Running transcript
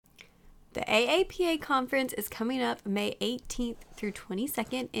The AAPA conference is coming up May 18th through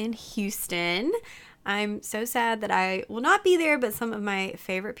 22nd in Houston. I'm so sad that I will not be there, but some of my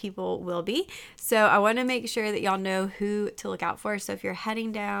favorite people will be. So I want to make sure that y'all know who to look out for. So if you're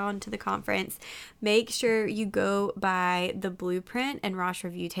heading down to the conference, make sure you go by the Blueprint and Rosh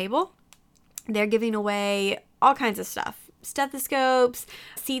Review table. They're giving away all kinds of stuff. Stethoscopes,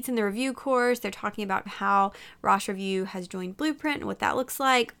 seats in the review course. They're talking about how Rosh Review has joined Blueprint and what that looks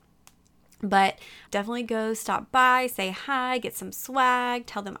like. But definitely go stop by, say hi, get some swag,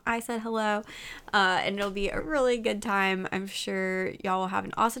 tell them I said hello, and it'll be a really good time. I'm sure y'all will have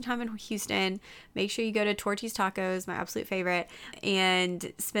an awesome time in Houston. Make sure you go to Torchy's Tacos, my absolute favorite,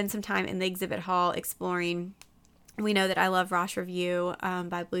 and spend some time in the exhibit hall exploring. We know that I love Rosh Review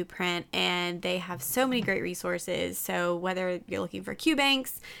by Blueprint, and they have so many great resources. So whether you're looking for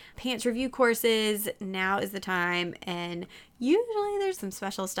QBanks, pants review courses, now is the time. And usually there's some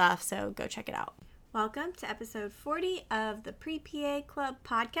special stuff, so go check it out. Welcome to episode 40 of the Pre-PA Club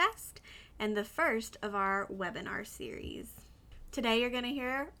podcast and the first of our webinar series. Today you're going to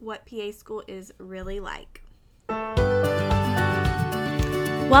hear what PA school is really like.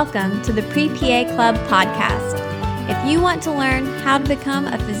 Welcome to the Pre-PA Club podcast. If you want to learn how to become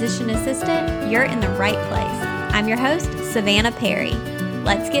a physician assistant, you're in the right place. I'm your host, Savannah Perry.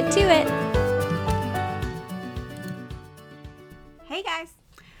 Let's get to it. Hey guys,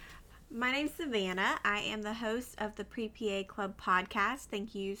 my name's Savannah. I am the host of the Pre-PA Club podcast.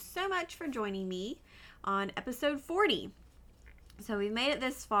 Thank you so much for joining me on episode 40. So we've made it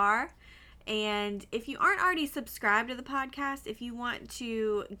this far. And if you aren't already subscribed to the podcast, if you want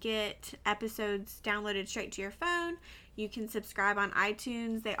to get episodes downloaded straight to your phone, you can subscribe on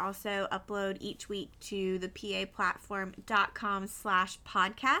iTunes. They also upload each week to the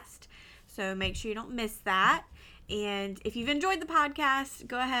paplatform.com/podcast. So make sure you don't miss that. And if you've enjoyed the podcast,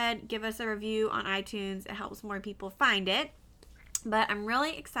 go ahead, give us a review on iTunes. It helps more people find it. But I'm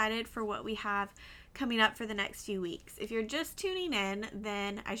really excited for what we have coming up for the next few weeks. If you're just tuning in,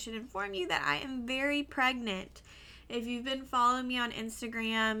 then I should inform you that I am very pregnant. If you've been following me on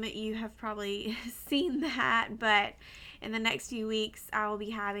Instagram, you have probably seen that, but in the next few weeks, I will be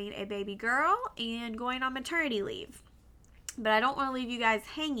having a baby girl and going on maternity leave. But I don't want to leave you guys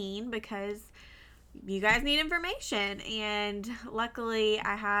hanging because you guys need information, and luckily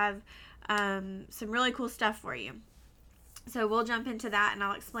I have some really cool stuff for you. So we'll jump into that and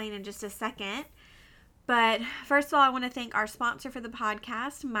I'll explain in just a second. But first of all, I want to thank our sponsor for the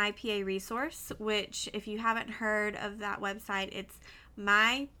podcast, My PA Resource, which if you haven't heard of that website, it's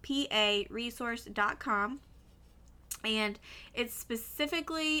myparesource.com. And it's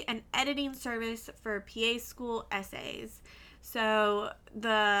specifically an editing service for PA school essays. So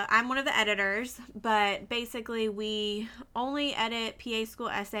I'm one of the editors, but basically we only edit PA school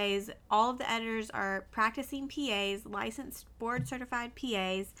essays. All of the editors are practicing PAs, licensed board certified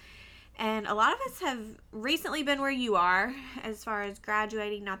PAs. And a lot of us have recently been where you are as far as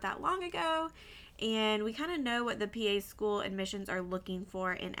graduating not that long ago. And we kind of know what the PA school admissions are looking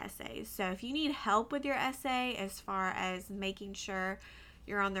for in essays. So if you need help with your essay as far as making sure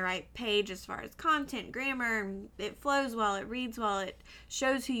you're on the right page as far as content, grammar, it flows well, it reads well, it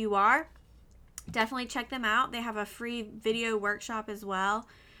shows who you are, definitely check them out. They have a free video workshop as well.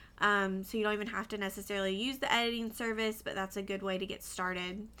 So you don't even have to necessarily use the editing service, but that's a good way to get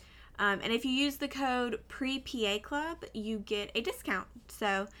started. And if you use the code PREPACLUB, you get a discount.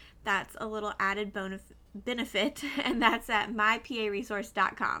 So that's a little added benefit, and that's at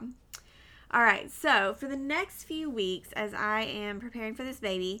myparesource.com. All right, so for the next few weeks, as I am preparing for this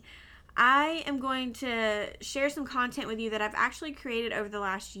baby, I am going to share some content with you that I've actually created over the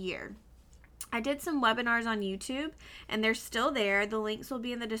last year. I did some webinars on YouTube, and they're still there. The links will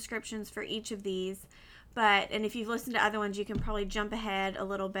be in the descriptions for each of these. And if you've listened to other ones, you can probably jump ahead a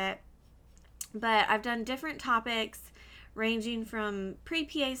little bit. But I've done different topics ranging from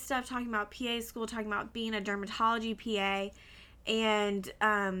pre-PA stuff, talking about PA school, talking about being a dermatology PA. And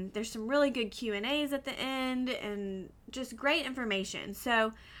there's some really good Q&As at the end and just great information.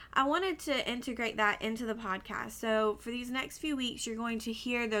 So I wanted to integrate that into the podcast. So for these next few weeks, you're going to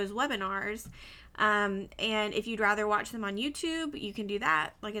hear those webinars. And if you'd rather watch them on YouTube, you can do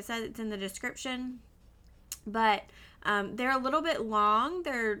that. Like I said, it's in the description. But they're a little bit long.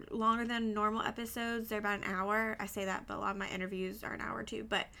 They're longer than normal episodes. They're about an hour. I say that, but a lot of my interviews are an hour too.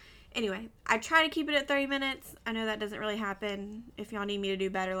 But anyway, I try to keep it at 30 minutes. I know that doesn't really happen. If y'all need me to do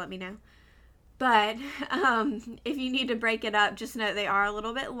better, let me know. But if you need to break it up, just know they are a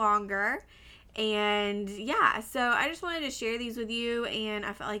little bit longer. And yeah, so I just wanted to share these with you, and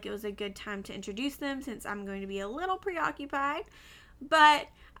I felt like it was a good time to introduce them since I'm going to be a little preoccupied. But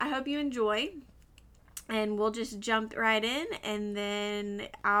I hope you enjoy. And we'll just jump right in, and then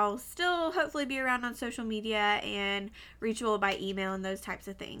I'll still hopefully be around on social media and reachable by email and those types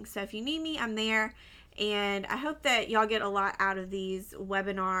of things. So if you need me, I'm there. And I hope that y'all get a lot out of these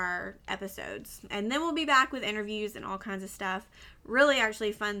webinar episodes. And then we'll be back with interviews and all kinds of stuff. Really,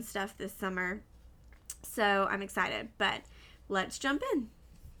 actually fun stuff this summer. So I'm excited. But let's jump in.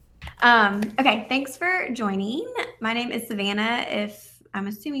 Okay, thanks for joining. My name is Savannah. If I'm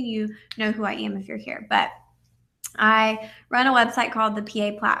assuming you know who I am if you're here, but I run a website called the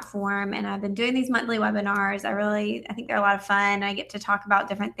PA Platform, and I've been doing these monthly webinars. I think they're a lot of fun. I get to talk about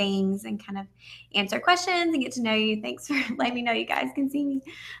different things and kind of answer questions and get to know you. Thanks for letting me know you guys can see me.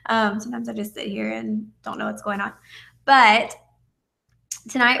 Sometimes I just sit here and don't know what's going on. But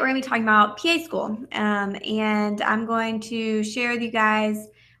tonight we're going to be talking about PA school, and I'm going to share with you guys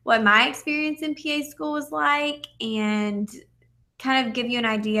what my experience in PA school was like and kind of give you an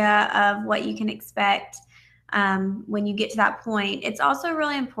idea of what you can expect when you get to that point. It's also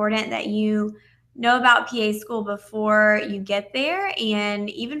really important that you know about PA school before you get there,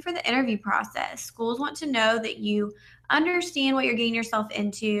 and even for the interview process. Schools want to know that you understand what you're getting yourself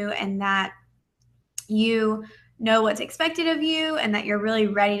into and that you know what's expected of you and that you're really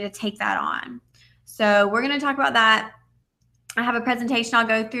ready to take that on. So we're going to talk about that. I have a presentation I'll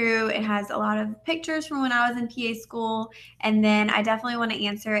go through. It has a lot of pictures from when I was in PA school, and then I definitely want to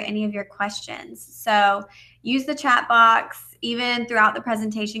answer any of your questions. So use the chat box. Even throughout the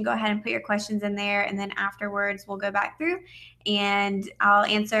presentation, go ahead and put your questions in there, and then afterwards we'll go back through and I'll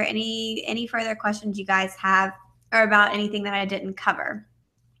answer any further questions you guys have or about anything that I didn't cover.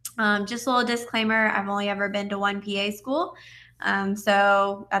 Just a little disclaimer, I've only ever been to one PA school,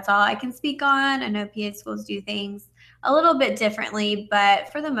 so that's all I can speak on. I know PA schools do things a little bit differently,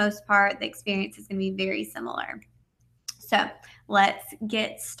 but for the most part, the experience is going to be very similar. So let's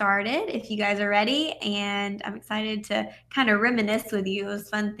get started if you guys are ready, and I'm excited to kind of reminisce with you. It was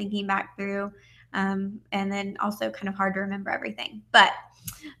fun thinking back through, and then also kind of hard to remember everything. But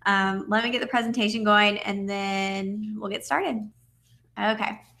let me get the presentation going, and then we'll get started.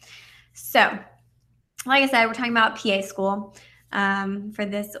 Okay. So, like I said, we're talking about PA school for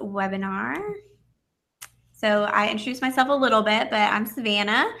this webinar. So I introduced myself a little bit, but I'm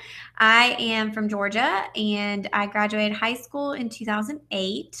Savannah. I am from Georgia, and I graduated high school in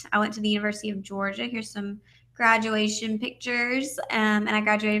 2008. I went to the University of Georgia. Here's some graduation pictures, and I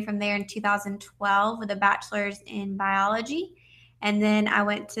graduated from there in 2012 with a bachelor's in biology. And then I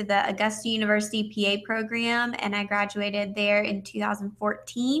went to the Augusta University PA program, and I graduated there in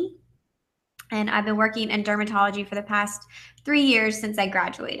 2014. And I've been working in dermatology for the past 3 years since I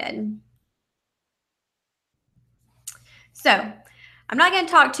graduated. So I'm not going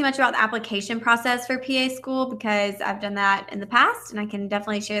to talk too much about the application process for PA school because I've done that in the past, and I can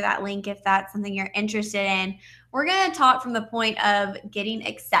definitely share that link if that's something you're interested in. We're going to talk from the point of getting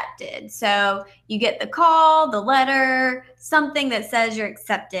accepted. So you get the call, the letter, something that says you're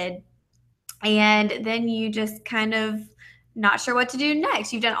accepted, and then you just kind of not sure what to do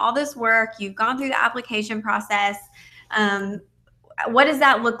next. You've done all this work. You've gone through the application process. What does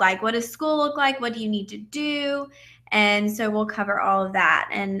that look like? What does school look like? What do you need to do? And so we'll cover all of that.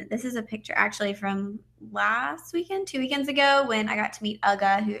 And this is a picture actually from last weekend, 2 weekends ago, when I got to meet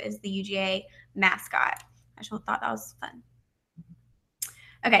Uga, who is the UGA mascot. I just thought that was fun.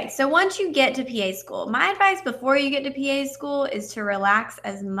 Okay, so once you get to PA school, my advice before you get to PA school is to relax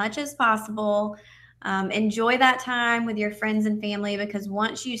as much as possible. Enjoy that time with your friends and family, because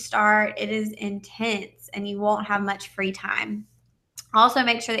once you start, it is intense and you won't have much free time. Also,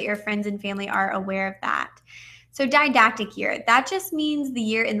 make sure that your friends and family are aware of that. So didactic year, that just means the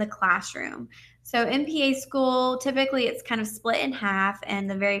year in the classroom. So in PA school, typically it's kind of split in half, and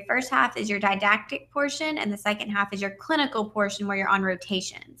the very first half is your didactic portion, and the second half is your clinical portion where you're on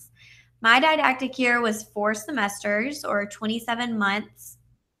rotations. My didactic year was 4 semesters or 27 months.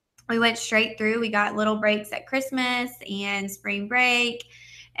 We went straight through. We got little breaks at Christmas and spring break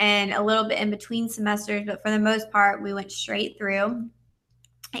and a little bit in between semesters, but for the most part, we went straight through.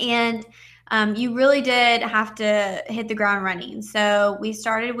 And you really did have to hit the ground running. So we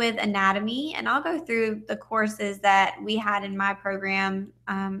started with anatomy, and I'll go through the courses that we had in my program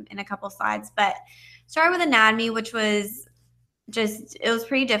in a couple slides, but started with anatomy, which was it was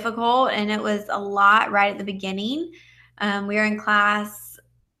pretty difficult, and it was a lot right at the beginning. We were in class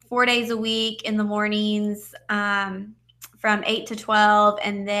 4 days a week in the mornings from 8 to 12,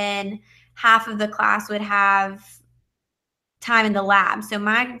 and then half of the class would have time in the lab. So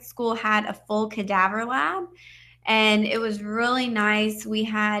my school had a full cadaver lab, And it was really nice. We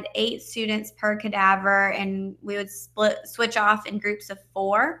had 8 students per cadaver, and we would switch off in groups of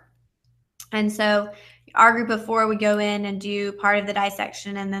 4. And so our group of 4 would go in and do part of the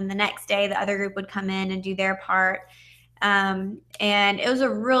dissection, and then the next day the other group would come in and do their part. And it was a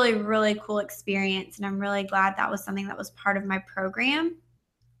really, really cool experience, and I'm really glad that was something that was part of my program.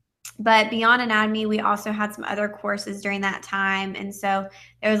 But beyond anatomy, we also had some other courses during that time. And so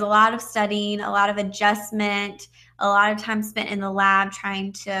there was a lot of studying, a lot of adjustment, a lot of time spent in the lab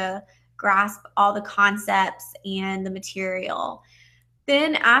trying to grasp all the concepts and the material.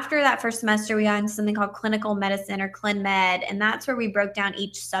 Then after that first semester, we got into something called clinical medicine or ClinMed, and that's where we broke down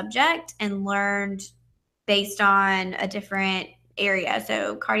each subject and learned based on a different area.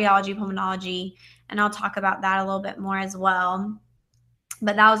 So cardiology, pulmonology, and I'll talk about that a little bit more as well.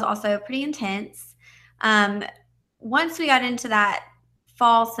 But that was also pretty intense. Once we got into that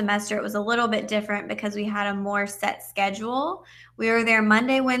fall semester, it was a little bit different because we had a more set schedule. We were there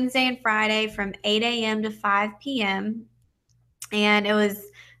Monday, Wednesday, and Friday from 8 a.m. to 5 p.m. And it was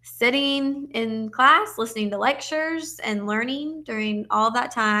sitting in class, listening to lectures and learning during all that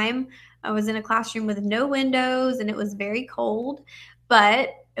time. I was in a classroom with no windows and it was very cold, but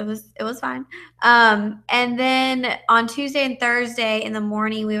it was fine. And then on Tuesday and Thursday in the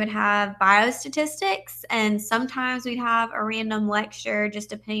morning, we would have biostatistics, and sometimes we'd have a random lecture, just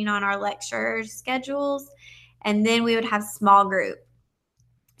depending on our lecture schedules. And then we would have small group.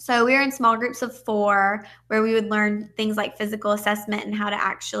 So we were in small groups of 4 where we would learn things like physical assessment and how to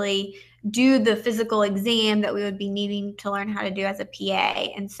actually do the physical exam that we would be needing to learn how to do as a PA.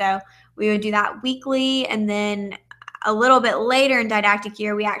 And so we would do that weekly. And then a little bit later in didactic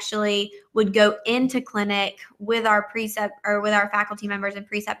year, we actually would go into clinic with our with our faculty members and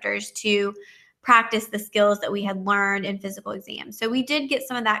preceptors to practice the skills that we had learned in physical exams. So we did get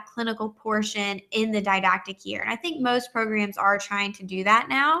some of that clinical portion in the didactic year. And I think most programs are trying to do that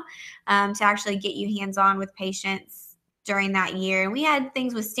now, to actually get you hands-on with patients during that year. And we had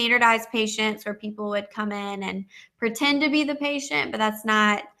things with standardized patients where people would come in and pretend to be the patient, but that's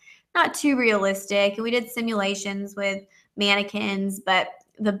not too realistic. And we did simulations with mannequins, but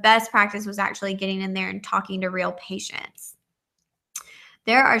the best practice was actually getting in there and talking to real patients.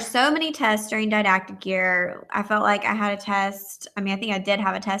 There are so many tests during didactic year. I felt like I had a test. I mean, I think I did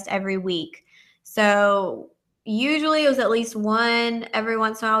have a test every week. So usually it was at least one. Every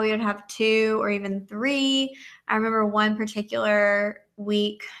once in a while we would have 2 or even 3. I remember one particular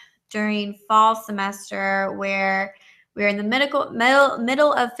week during fall semester where we were in the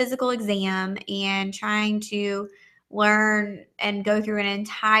middle of physical exam and trying to learn and go through an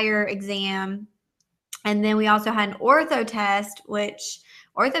entire exam. And then we also had an ortho test, which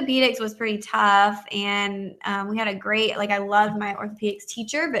orthopedics was pretty tough. And we had a great, like, I loved my orthopedics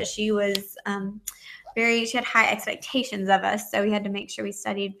teacher, but she was she had high expectations of us. So we had to make sure we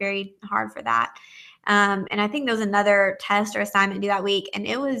studied very hard for that. And I think there was another test or assignment due that week. And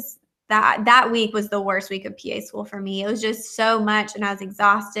it was that week was the worst week of PA school for me. It was just so much, and I was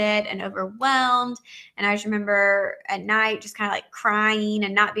exhausted and overwhelmed. And I just remember at night just kind of like crying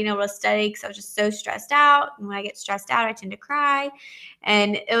and not being able to study because I was just so stressed out. And when I get stressed out, I tend to cry.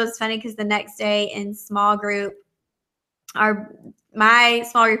 And it was funny because the next day in small group, my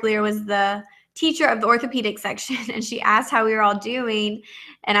small group leader was the teacher of the orthopedic section, and she asked how we were all doing.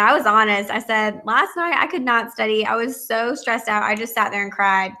 And I was honest. I said, last night I could not study. I was so stressed out. I just sat there and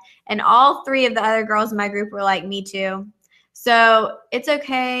cried. And all 3 of the other girls in my group were like, me too. So it's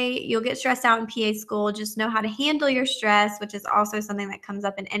okay. You'll get stressed out in PA school. Just know how to handle your stress, which is also something that comes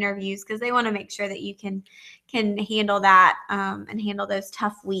up in interviews because they want to make sure that you can handle that and handle those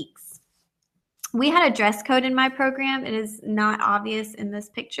tough weeks. We had a dress code in my program. It is not obvious in this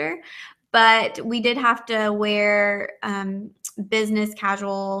picture, but we did have to wear business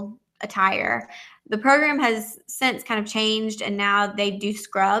casual attire. The program has since kind of changed, and now they do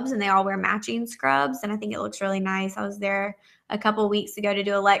scrubs, and they all wear matching scrubs, and I think it looks really nice. I was there a couple weeks ago to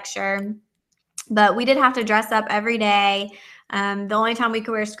do a lecture, but we did have to dress up every day. The only time we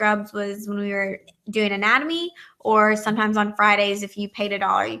could wear scrubs was when we were doing anatomy, or sometimes on Fridays, if you paid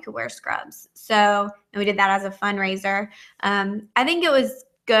 $1, you could wear scrubs. So, and we did that as a fundraiser. I think it was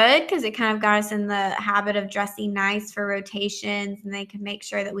good because it kind of got us in the habit of dressing nice for rotations, and they could make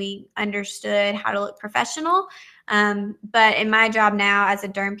sure that we understood how to look professional. But in my job now as a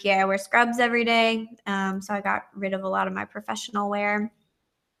derm PA, I wear scrubs every day. So I got rid of a lot of my professional wear.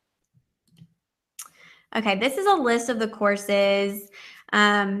 Okay, this is a list of the courses,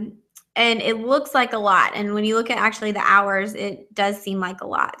 and it looks like a lot. And when you look at actually the hours, it does seem like a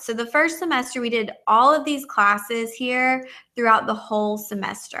lot. So the first semester, we did all of these classes here throughout the whole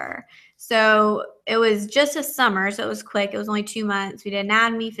semester. So it was just a summer, so it was quick. It was only 2 months. We did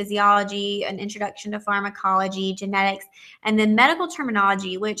anatomy, physiology, an introduction to pharmacology, genetics, and then medical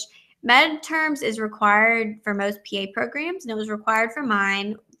terminology, which med terms is required for most PA programs, and it was required for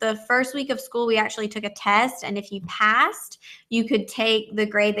mine. The first week of school, we actually took a test, and if you passed, you could take the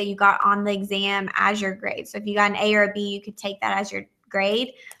grade that you got on the exam as your grade. So if you got an A or a B, you could take that as your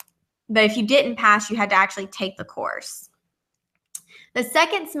grade. But if you didn't pass, you had to actually take the course. The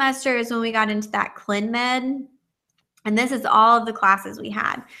second semester is when we got into that Clin Med, and this is all of the classes we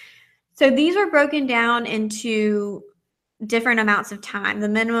had. So these were broken down into different amounts of time, the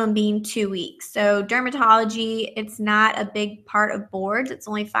minimum being 2 weeks. So dermatology, it's not a big part of boards. It's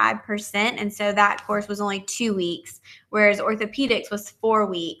only 5%. And so that course was only 2 weeks, whereas orthopedics was 4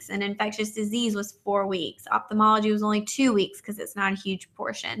 weeks and infectious disease was 4 weeks. Ophthalmology was only 2 weeks because it's not a huge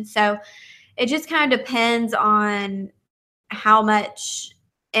portion. So it just kind of depends on how much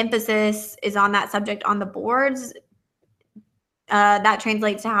emphasis is on that subject on the boards. That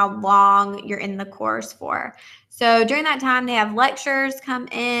translates to how long you're in the course for. So during that time, they have lectures come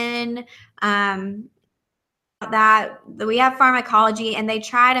in. That we have pharmacology, and they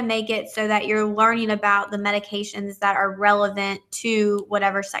try to make it so that you're learning about the medications that are relevant to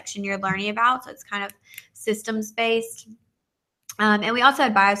whatever section you're learning about. So it's kind of systems based. And we also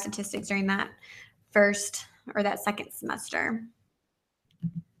had biostatistics during that first or that second semester.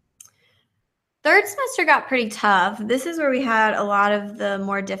 Third semester got pretty tough. This is where we had a lot of the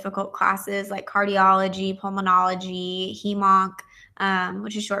more difficult classes like cardiology, pulmonology, hemonc,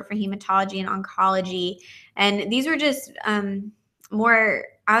 which is short for hematology and oncology. And these were just more,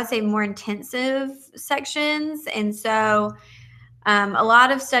 I would say, more intensive sections. And so a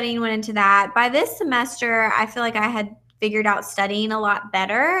lot of studying went into that. By this semester, I feel like I had figured out studying a lot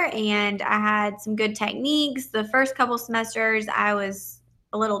better, and I had some good techniques. The first couple semesters, I was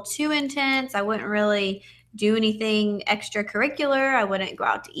a little too intense. I wouldn't really do anything extracurricular. I wouldn't go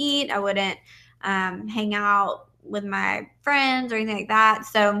out to eat. I wouldn't hang out with my friends or anything like that.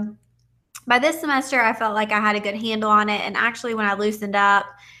 So by this semester, I felt like I had a good handle on it. And actually, when I loosened up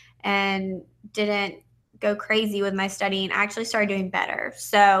and didn't go crazy with my studying, I actually started doing better.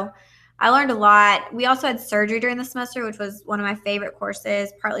 So I learned a lot. We also had surgery during the semester, which was one of my favorite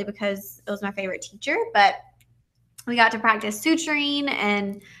courses, partly because it was my favorite teacher, but we got to practice suturing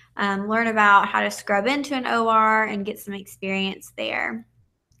and learn about how to scrub into an OR and get some experience there.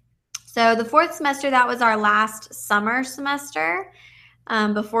 So the fourth semester, that was our last summer semester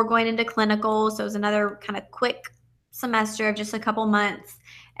before going into clinical. So it was another kind of quick semester of just a couple months.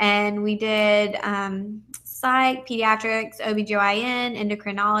 And we did psych, pediatrics, OBGYN,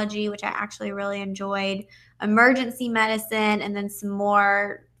 endocrinology, which I actually really enjoyed, emergency medicine, and then some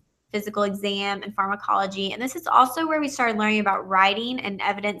more physical exam and pharmacology. And this is also where we started learning about writing and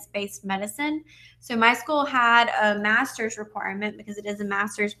evidence-based medicine. So my school had a master's requirement, because it is a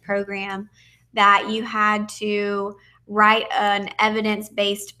master's program, that you had to write an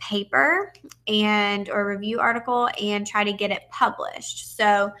evidence-based paper and or review article and try to get it published.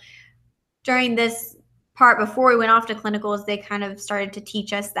 So during this part before we went off to clinicals, they kind of started to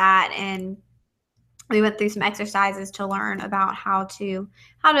teach us that, and we went through some exercises to learn about how to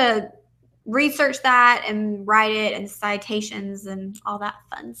research that and write it and citations and all that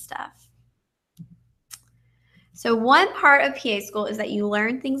fun stuff. So one part of PA school is that you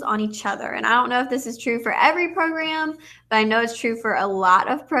learn things on each other. And I don't know if this is true for every program, but I know it's true for a lot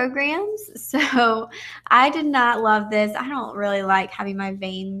of programs. So I did not love this. I don't really like having my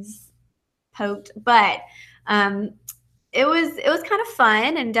veins poked, but it was kind of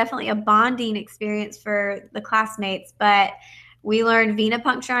fun and definitely a bonding experience for the classmates. But we learned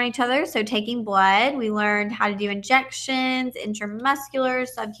venipuncture on each other, so taking blood. We learned how to do injections, intramuscular,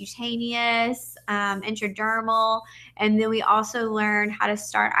 subcutaneous, intradermal, and then we also learned how to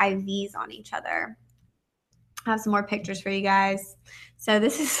start IVs on each other. I have some more pictures for you guys. So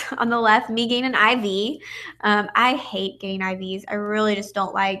this is on the left, me getting an IV. I hate getting IVs. I really just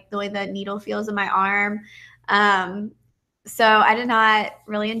don't like the way the needle feels in my arm. So I did not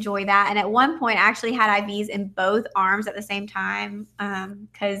really enjoy that. And at one point, I actually had IVs in both arms at the same time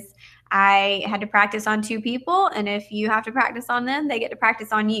because I had to practice on 2 people. And if you have to practice on them, they get to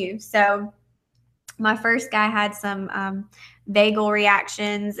practice on you. So my first guy had some vagal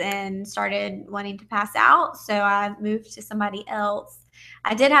reactions and started wanting to pass out. So I moved to somebody else.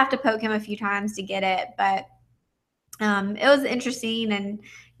 I did have to poke him a few times to get it, but it was interesting. And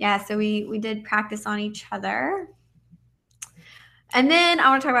yeah, so we did practice on each other. And then I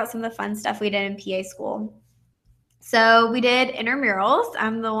want to talk about some of the fun stuff we did in PA school. So we did intramurals.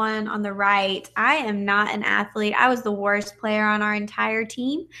 I'm the one on the right. I am not an athlete. I was the worst player on our entire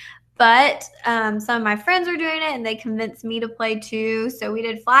team, but some of my friends were doing it and they convinced me to play too. So we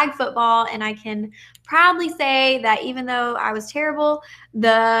did flag football, and I can proudly say that even though I was terrible,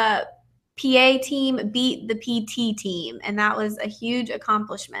 the PA team beat the PT team, and that was a huge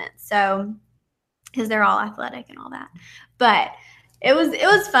accomplishment. So, because they're all athletic and all that. But it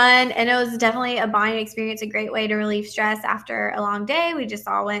was fun, and it was definitely a bonding experience, a great way to relieve stress after a long day. We just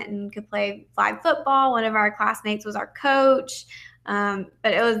all went and could play flag football. One of our classmates was our coach,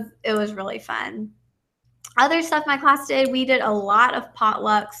 but it was really fun. Other stuff my class did, we did a lot of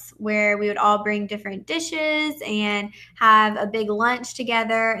potlucks where we would all bring different dishes and have a big lunch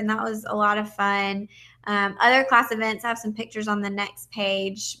together, and that was a lot of fun. Other class events, I have some pictures on the next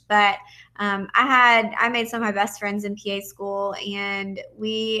page, but I made some of my best friends in PA school, and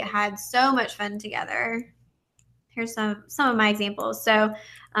we had so much fun together. Here's some of my examples. So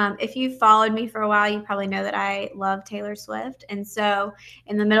if you followed me for a while, you probably know that I love Taylor Swift. And so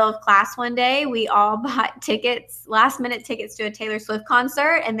in the middle of class one day, we all bought tickets, last minute tickets to a Taylor Swift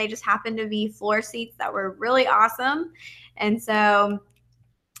concert, and they just happened to be floor seats that were really awesome. And so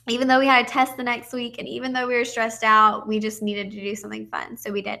even though we had a test the next week, and even though we were stressed out, we just needed to do something fun.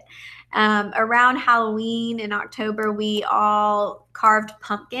 So we did. Around Halloween in October, we all carved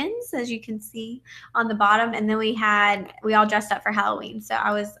pumpkins, as you can see on the bottom. And then we all dressed up for Halloween. So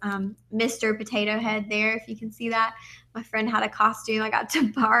I was Mr. Potato Head there, if you can see that. My friend had a costume I got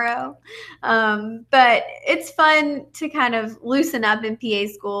to borrow. But it's fun to kind of loosen up in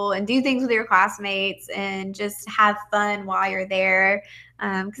PA school and do things with your classmates and just have fun while you're there,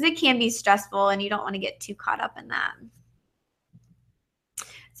 because it can be stressful and you don't want to get too caught up in that.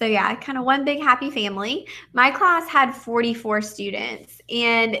 So yeah, kind of one big happy family. My class had 44 students,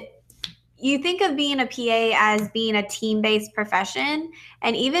 and you think of being a PA as being a team-based profession,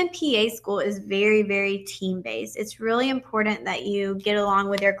 and even PA school is very, very team-based. It's really important that you get along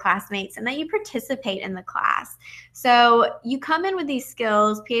with your classmates and that you participate in the class. So you come in with these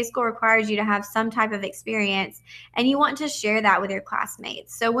skills. PA school requires you to have some type of experience, and you want to share that with your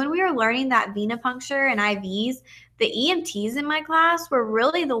classmates. So when we were learning that venipuncture and IVs, the EMTs in my class were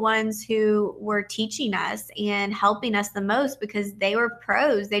really the ones who were teaching us and helping us the most, because they were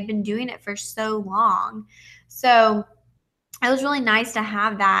pros. They'd been doing it for so long. So it was really nice to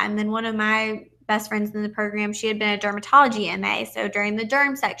have that. And then one of my best friends in the program, she had been a dermatology MA. So during the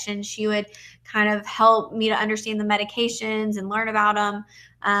derm section, she would kind of help me to understand the medications and learn about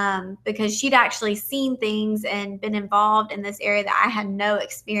them, because she'd actually seen things and been involved in this area that I had no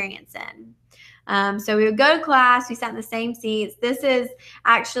experience in. So we would go to class. We sat in the same seats. This is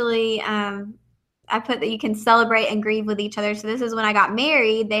actually, I put that you can celebrate and grieve with each other. So this is when I got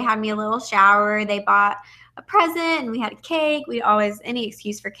married. They had me a little shower. They bought a present, and we had a cake. We always, any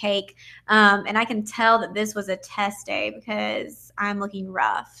excuse for cake. And I can tell that this was a test day because I'm looking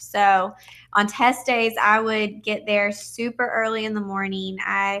rough. So on test days, I would get there super early in the morning.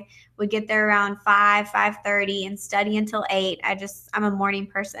 I would get there around 5:30 and study until 8. I'm a morning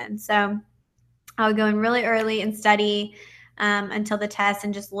person. So I would go in really early and study until the test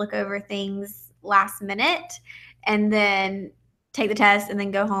and just look over things last minute, and then take the test and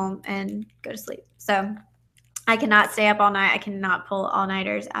then go home and go to sleep. So I cannot stay up all night. I cannot pull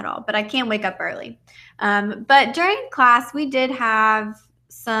all-nighters at all, but I can wake up early. But during class, we did have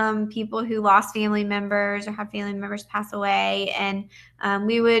some people who lost family members or had family members pass away, and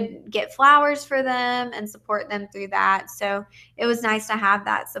we would get flowers for them and support them through that. So it was nice to have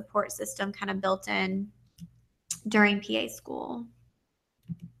that support system kind of built in during PA school.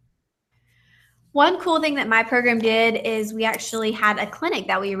 One cool thing that my program did is we actually had a clinic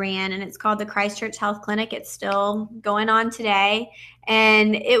that we ran, and it's called the Christchurch Health Clinic. It's still going on today,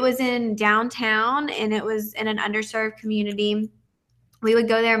 and it was in downtown, and it was in an underserved community. We would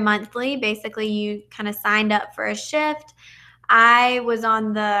go there monthly. Basically, you kind of signed up for a shift. I was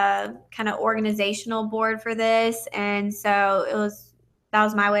on the kind of organizational board for this, and so that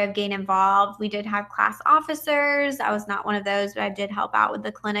was my way of getting involved. We did have class officers. I was not one of those, but I did help out with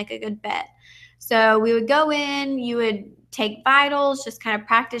the clinic a good bit. So we would go in, you would take vitals, just kind of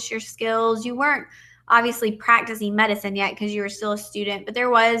practice your skills. You weren't obviously practicing medicine yet because you were still a student, but there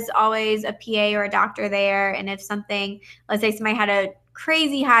was always a PA or a doctor there. And if something, let's say somebody had a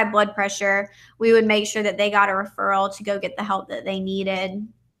crazy high blood pressure, we would make sure that they got a referral to go get the help that they needed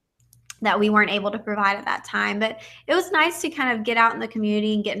that we weren't able to provide at that time. But it was nice to kind of get out in the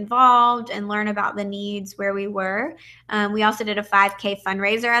community and get involved and learn about the needs where we were. We also did a 5K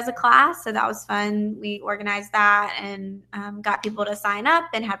fundraiser as a class, so that was fun. We organized that and got people to sign up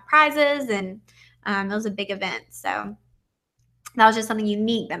and had prizes, and it was a big event. So that was just something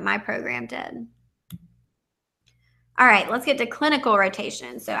unique that my program did. All right, let's get to clinical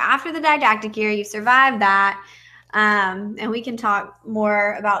rotation. So after the didactic year, you survived that. And we can talk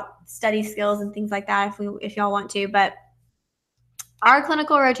more about study skills and things like that if y'all want to. But our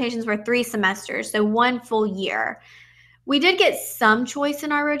clinical rotations were 3 semesters, so 1 full year. We did get some choice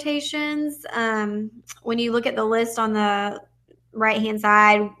in our rotations. When you look at the list on the right-hand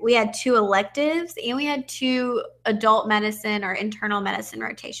side, we had 2 electives and we had 2 adult medicine or internal medicine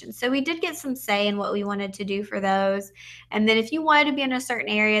rotations. So we did get some say in what we wanted to do for those. And then if you wanted to be in a certain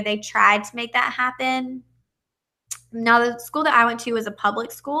area, they tried to make that happen. Now, the school that I went to was a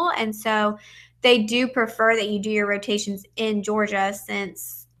public school, and so they do prefer that you do your rotations in Georgia,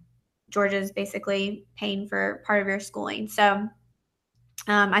 since Georgia is basically paying for part of your schooling. So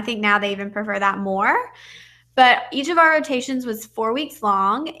I think now they even prefer that more. But each of our rotations was 4 weeks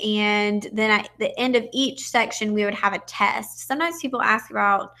long, and then at the end of each section, we would have a test. Sometimes people ask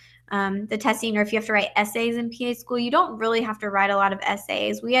about the testing, or if you have to write essays in PA school. You don't really have to write a lot of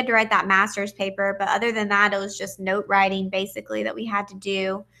essays. We had to write that master's paper, but other than that, it was just note writing basically that we had to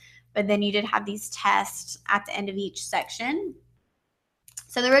do. But then you did have these tests at the end of each section.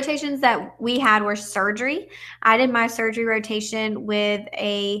 So the rotations that we had were surgery. I did my surgery rotation with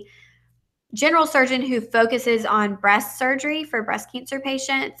a general surgeon who focuses on breast surgery for breast cancer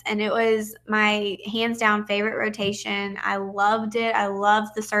patients, and it was my hands down favorite rotation. I loved it. I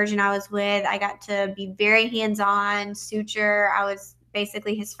loved the surgeon I was with. I got to be very hands-on, suture. I was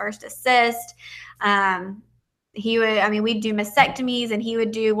basically his first assist. We'd do mastectomies, and he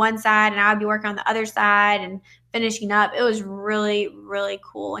would do one side and I would be working on the other side and finishing up. It was really, really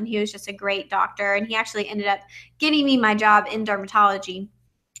cool, and he was just a great doctor, and he actually ended up getting me my job in dermatology.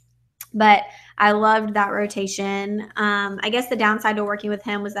 But I loved that rotation. I guess the downside to working with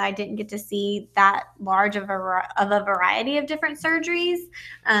him was that I didn't get to see that large of a variety of different surgeries,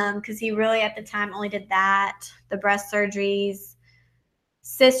 because he really at the time only did that, the breast surgeries,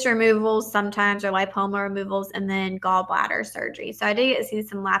 cyst removals sometimes, or lipoma removals, and then gallbladder surgery. So I did get to see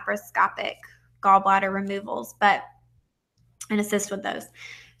some laparoscopic gallbladder removals, and assist with those.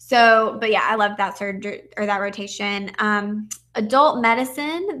 So, but yeah, I loved that surgery or that rotation. Adult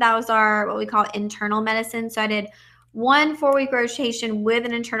medicine, that was our what we call internal medicine. So I did 1 4-week rotation with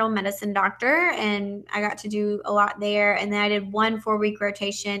an internal medicine doctor, and I got to do a lot there. And then I did 1 4-week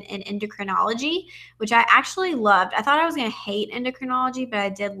rotation in endocrinology, which I actually loved. I thought I was going to hate endocrinology, but I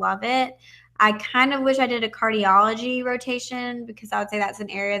did love it. I kind of wish I did a cardiology rotation, because I would say that's an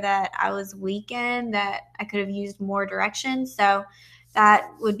area that I was weak in, that I could have used more direction. So that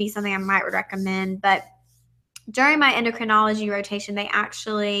would be something I might recommend. But during my endocrinology rotation, they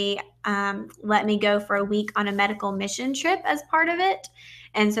actually let me go for a week on a medical mission trip as part of it.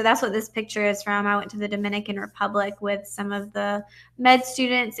 And so that's what this picture is from. I went to the Dominican Republic with some of the med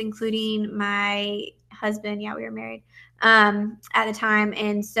students, including my husband. Yeah, we were married at the time.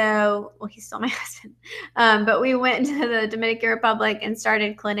 And so, well, he's still my husband. But we went to the Dominican Republic and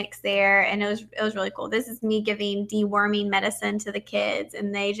started clinics there. And it was really cool. This is me giving deworming medicine to the kids.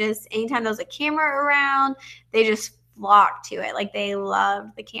 And they just, anytime there was a camera around, they just flocked to it. Like, they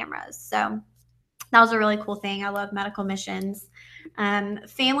loved the cameras. So that was a really cool thing. I love medical missions.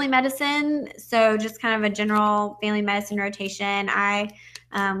 Family medicine, so just kind of a general family medicine rotation. I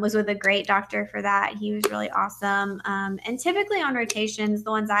was with a great doctor for that. He was really awesome. And typically on rotations,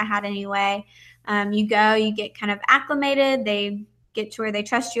 the ones I had anyway, you get kind of acclimated. They get to where they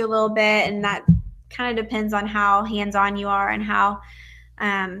trust you a little bit, and that kind of depends on how hands-on you are and how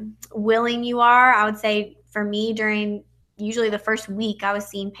willing you are. I would say for me, during usually the first week, I was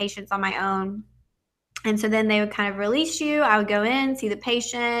seeing patients on my own. And so then they would kind of release you. I would go in, see the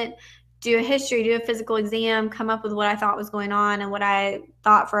patient, do a history, do a physical exam, come up with what I thought was going on and what I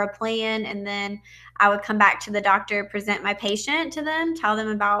thought for a plan. And then I would come back to the doctor, present my patient to them, tell them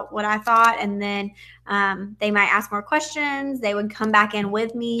about what I thought. And then they might ask more questions. They would come back in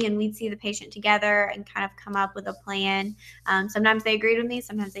with me, and we'd see the patient together and kind of come up with a plan. Sometimes they agreed with me,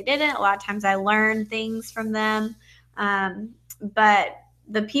 sometimes they didn't. A lot of times I learned things from them. But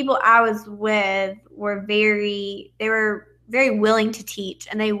the people I was with were very willing to teach,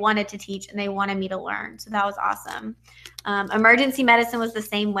 and they wanted to teach, and they wanted me to learn. So that was awesome. Emergency medicine was the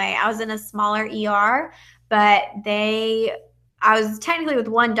same way. I was in a smaller ER, but I was technically with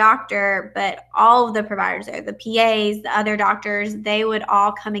one doctor, but all of the providers there, the PAs, the other doctors, they would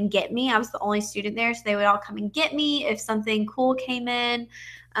all come and get me. I was the only student there, so they would all come and get me if something cool came in.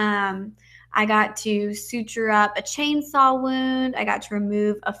 I got to suture up a chainsaw wound. I got to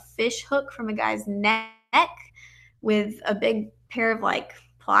remove a fish hook from a guy's neck with a big pair of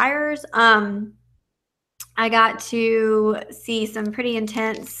pliers. I got to see some pretty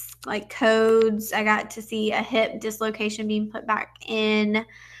intense like codes. I got to see a hip dislocation being put back in.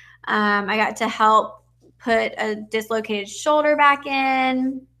 I got to help put a dislocated shoulder back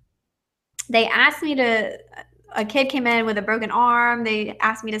in. They asked me to, a kid came in with a broken arm. They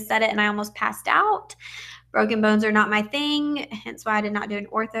asked me to set it and I almost passed out. Broken bones are not my thing, hence why I did not do an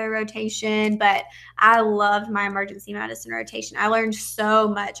ortho rotation, but I loved my emergency medicine rotation. I learned so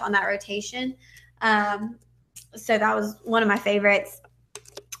much on that rotation. So that was one of my favorites.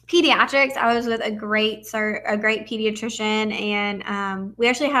 Pediatrics, I was with a great pediatrician, and we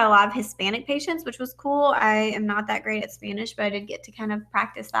actually had a lot of Hispanic patients, which was cool. I am not that great at Spanish, but I did get to kind of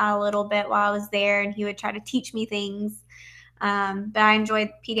practice that a little bit while I was there, and he would try to teach me things. But I enjoyed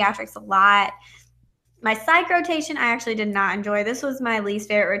pediatrics a lot. My psych rotation, I actually did not enjoy. This was my least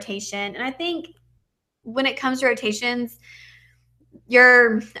favorite rotation, and I think when it comes to rotations,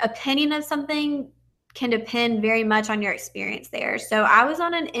 your opinion of something can depend very much on your experience there. So I was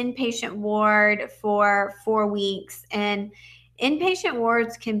on an inpatient ward for 4 weeks, and inpatient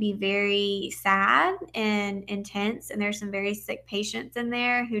wards can be very sad and intense, and there's some very sick patients in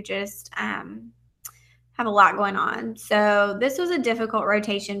there who just have a lot going on. So this was a difficult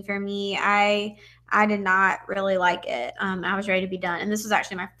rotation for me. I did not really like it. I was ready to be done, and this was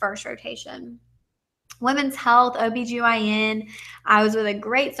actually my first rotation. Women's health, OBGYN. I was with a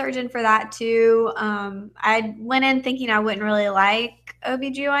great surgeon for that too. I went in thinking I wouldn't really like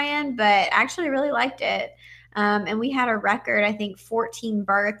OBGYN, but actually really liked it. And we had a record, I think 14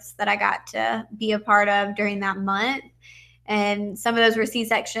 births that I got to be a part of during that month. And some of those were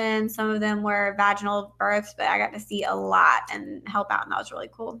C-sections, some of them were vaginal births, but I got to see a lot and help out, and that was really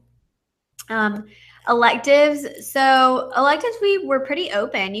cool. Electives. So electives, we were pretty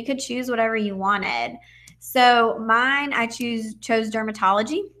open. You could choose whatever you wanted. So mine, I chose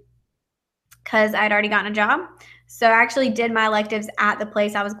dermatology because I'd already gotten a job. So I actually did my electives at the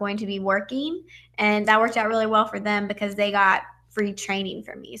place I was going to be working, and that worked out really well for them because they got free training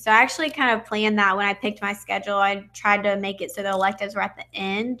from me. So I actually kind of planned that when I picked my schedule. I tried to make it so the electives were at the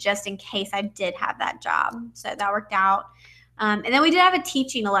end just in case I did have that job. So that worked out. And then we did have a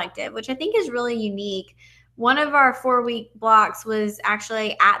teaching elective, which I think is really unique. One of our 4-week blocks was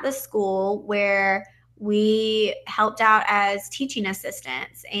actually at the school where we helped out as teaching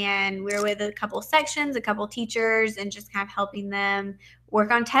assistants, and we were with a couple sections, a couple teachers, and just kind of helping them work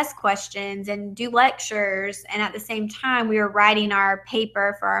on test questions and do lectures. And at the same time, we were writing our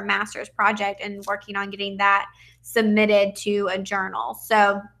paper for our master's project and working on getting that submitted to a journal.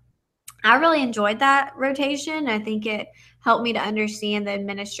 So I really enjoyed that rotation. I think it helped me to understand the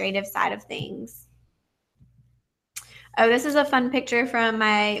administrative side of things. Oh, this is a fun picture from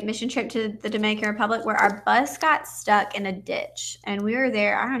my mission trip to the Dominican Republic where our bus got stuck in a ditch. And we were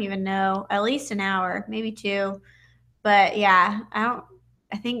there, I don't even know, at least an hour, maybe 2. But yeah, I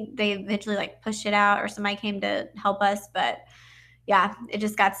think they eventually like pushed it out or somebody came to help us. But yeah, it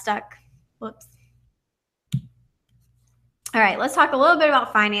just got stuck. Whoops. All right, let's talk a little bit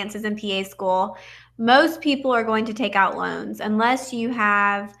about finances in PA school. Most people are going to take out loans unless you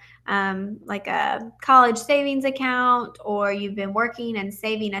have like a college savings account, or you've been working and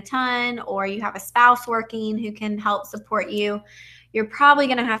saving a ton, or you have a spouse working who can help support you. You're probably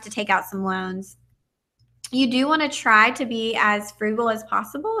going to have to take out some loans. You do want to try to be as frugal as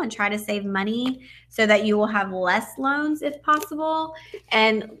possible and try to save money so that you will have less loans if possible.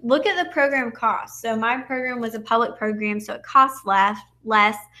 And look at the program costs. So my program was a public program, so it costs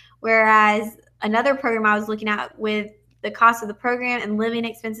less, whereas another program I was looking at with the cost of the program and living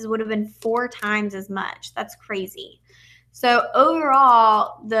expenses would have been 4 times as much. That's crazy. So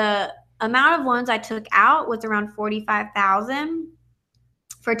overall, the amount of loans I took out was around $45,000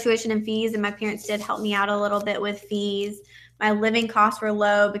 for tuition and fees, and my parents did help me out a little bit with fees. My living costs were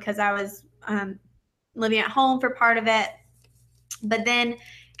low because I was living at home for part of it. But then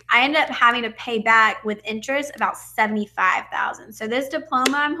I ended up having to pay back with interest about $75,000. So this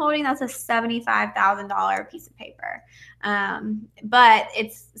diploma I'm holding, that's a $75,000 piece of paper. But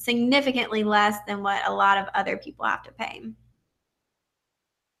it's significantly less than what a lot of other people have to pay.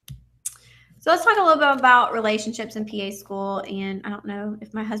 So let's talk a little bit about relationships in PA school. And I don't know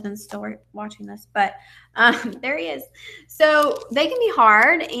if my husband's still watching this, but there he is. So they can be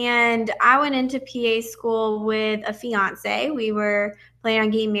hard. And I went into PA school with a fiance. We were planning on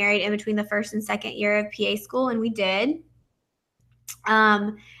getting married in between the first and second year of PA school, and we did.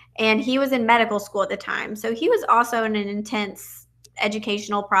 And he was in medical school at the time. So he was also in an intense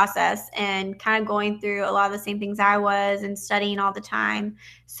educational process and kind of going through a lot of the same things I was and studying all the time.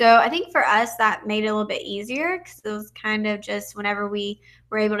 So I think for us, that made it a little bit easier because it was kind of just whenever we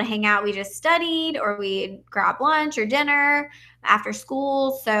were able to hang out, we just studied or we'd grab lunch or dinner after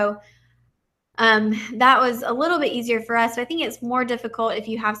school. So that was a little bit easier for us. So I think it's more difficult if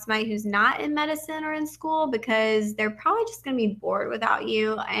you have somebody who's not in medicine or in school because they're probably just going to be bored without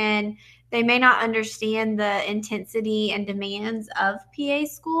you and they may not understand the intensity and demands of PA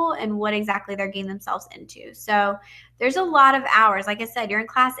school and what exactly they're getting themselves into. So there's a lot of hours. Like I said, you're in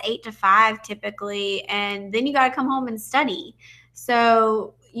class 8 to 5 typically, and then you got to come home and study.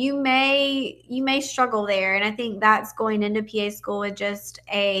 So you may struggle there, and I think that's going into PA school with just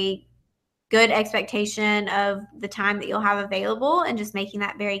a good expectation of the time that you'll have available and just making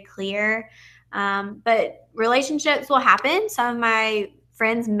that very clear. But relationships will happen. Some of my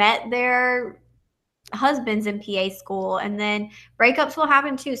friends met their husbands in PA school, and then breakups will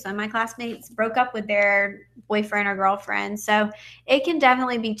happen too. Some of my classmates broke up with their boyfriend or girlfriend. So it can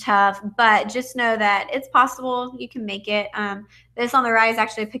definitely be tough, but just know that it's possible. You can make it. This on the right is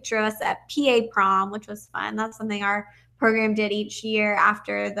actually a picture of us at PA prom, which was fun. That's something our program did each year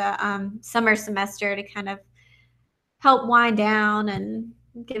after the summer semester to kind of help wind down and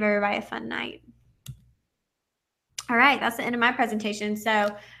give everybody a fun night. All right, that's the end of my presentation.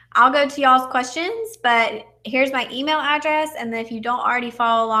 So I'll go to y'all's questions, but here's my email address. And then if you don't already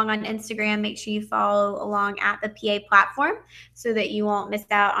follow along on Instagram, make sure you follow along at the PA platform so that you won't miss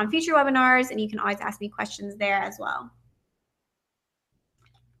out on future webinars. And you can always ask me questions there as well.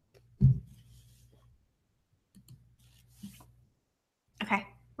 Okay,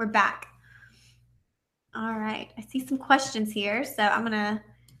 we're back. All right, I see some questions here. So I'm going to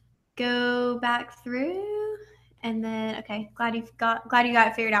go back through. And then, okay, glad you got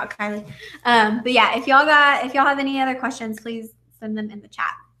it figured out, Kylie. But yeah, if y'all have any other questions, please send them in the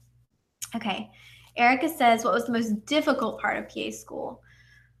chat. Okay, Erica says, what was the most difficult part of PA school?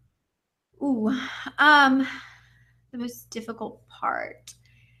 Ooh, the most difficult part.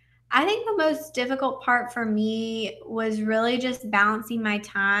 I think the most difficult part for me was really just balancing my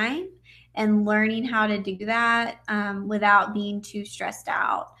time and learning how to do that without being too stressed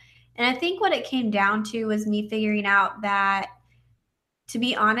out. And I think what it came down to was me figuring out that, to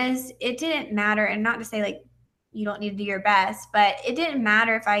be honest, it didn't matter. And not to say like you don't need to do your best, but it didn't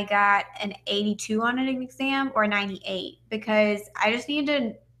matter if I got an 82 on an exam or a 98 because I just needed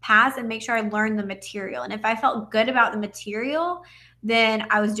to pass and make sure I learned the material. And if I felt good about the material, then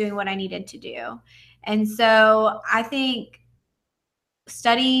I was doing what I needed to do. And so I think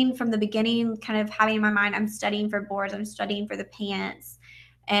studying from the beginning, kind of having in my mind, I'm studying for boards, I'm studying for the PANCE,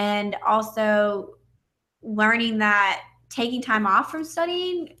 and also learning that taking time off from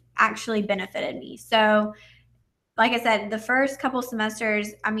studying actually benefited me. So like I said, the first couple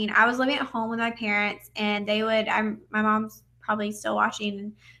semesters, I mean, I was living at home with my parents and my mom's probably still watching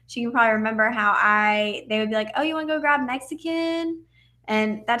and she can probably remember how they would be like, oh, you want to go grab Mexican?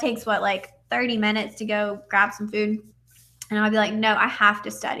 And that takes like 30 minutes to go grab some food. And I'd be like, no, I have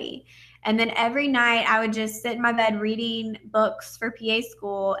to study. And then every night I would just sit in my bed reading books for PA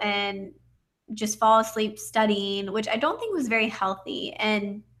school and just fall asleep studying, which I don't think was very healthy.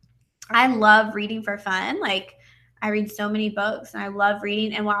 And I love reading for fun. Like I read so many books and I love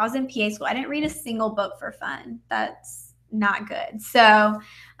reading. And while I was in PA school, I didn't read a single book for fun. That's not good. So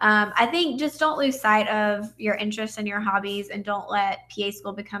I think just don't lose sight of your interests and your hobbies and don't let PA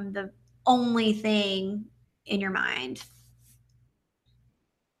school become the only thing in your mind.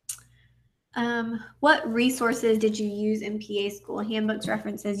 What resources did you use in PA school? Handbooks,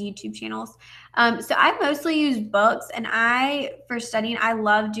 references, YouTube channels. So I mostly use books, and for studying, I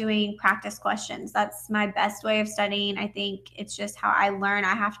love doing practice questions. That's my best way of studying. I think it's just how I learn.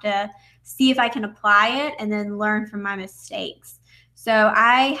 I have to see if I can apply it and then learn from my mistakes. So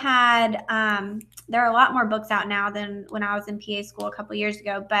I had, there are a lot more books out now than when I was in PA school a couple years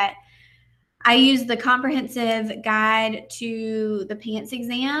ago, but I used the comprehensive guide to the PANCE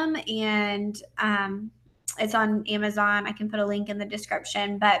exam, and it's on Amazon. I can put a link in the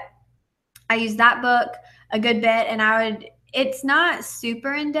description, but I used that book a good bit, and it's not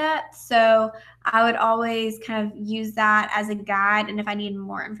super in depth, so I would always kind of use that as a guide, and if I need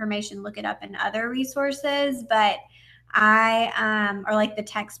more information, look it up in other resources. But or like the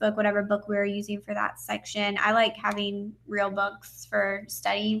textbook, whatever book we were using for that section, I like having real books for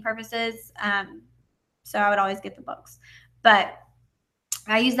studying purposes. So I would always get the books. But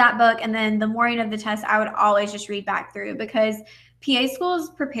I use that book, and then the morning of the test, I would always just read back through because PA school is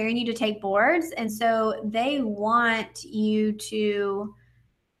preparing you to take boards, and so they want you to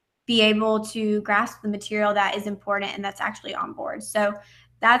be able to grasp the material that is important and that's actually on board. So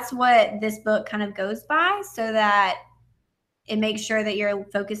that's what this book kind of goes by, so that it makes sure that you're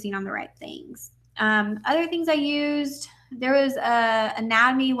focusing on the right things. Other things I used, there was a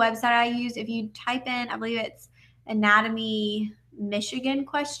anatomy website I used. If you type in, I believe it's Anatomy Michigan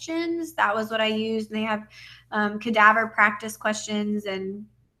questions, that was what I used. And they have cadaver practice questions and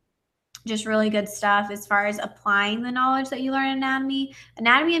just really good stuff as far as applying the knowledge that you learn in anatomy.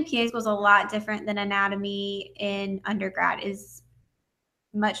 Anatomy in PA was a lot different than anatomy in undergrad. Is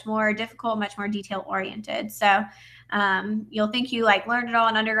much more difficult, much more detail oriented. So you'll think you like learned it all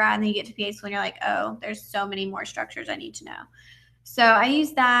in undergrad, and then you get to PA school and you're like, oh, there's so many more structures I need to know. So I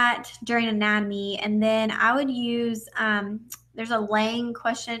use that during anatomy, and then I would use there's a Lang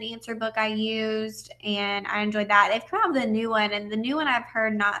question and answer book I used, and I enjoyed that. They've come out with a new one, and the new one I've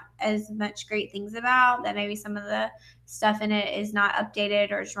heard not as much great things about. That maybe some of the stuff in it is not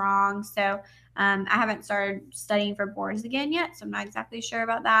updated or is wrong. So I haven't started studying for boards again yet, so I'm not exactly sure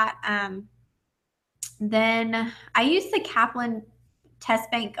about that. Then I used the Kaplan test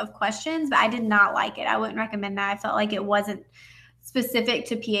bank of questions, but I did not like it. I wouldn't recommend that. I felt like it wasn't specific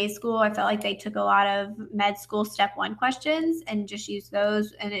to PA school. I felt like they took a lot of med school step 1 questions and just used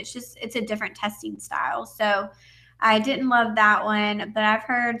those, and it's a different testing style. So I didn't love that one, but I've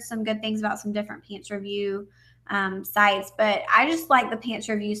heard some good things about some different PANCE review sites. But I just like the PANCE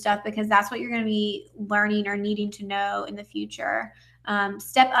review stuff because that's what you're going to be learning or needing to know in the future.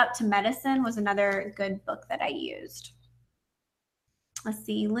 Step Up to Medicine was another good book that I used. Let's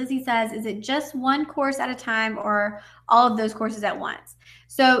see. Lizzie says, is it just one course at a time or all of those courses at once?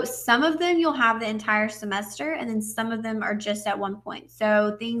 So some of them you'll have the entire semester, and then some of them are just at one point.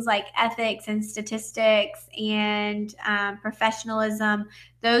 So things like ethics and statistics and professionalism,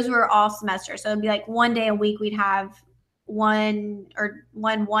 those were all semester. So it'd be like one day a week we'd have one or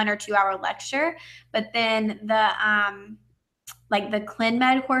 2 hour lecture, but then like the clin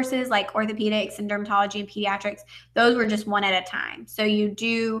med courses like orthopedics and dermatology and pediatrics, those were just one at a time. So you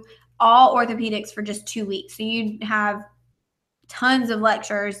do all orthopedics for just 2 weeks. So you'd have tons of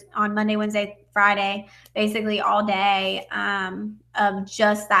lectures on Monday, Wednesday, Friday, basically all day of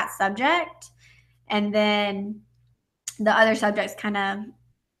just that subject. And then the other subjects kind of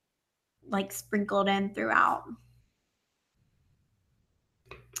like sprinkled in throughout.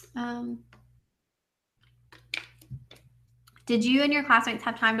 Did you and your classmates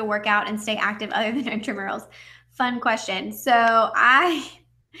have time to work out and stay active other than intramurals? Fun question. So I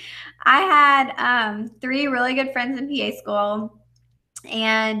had 3 really good friends in PA school,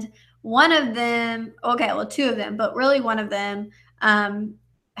 and one of them, okay, well, 2 of them, but really one of them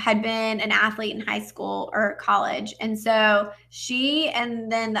had been an athlete in high school or college. And so she and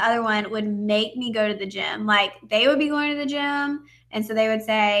then the other one would make me go to the gym. Like they would be going to the gym. And so they would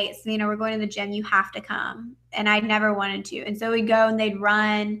say, Savina, we're going to the gym. You have to come. And I never wanted to. And so we'd go and they'd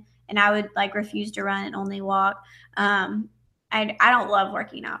run, and I would like refuse to run and only walk. I don't love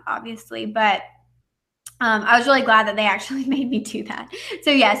working out, obviously, but I was really glad that they actually made me do that.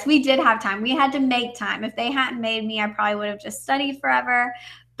 So yes, we did have time. We had to make time. If they hadn't made me, I probably would have just studied forever.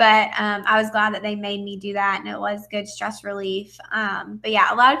 But I was glad that they made me do that, and it was good stress relief. But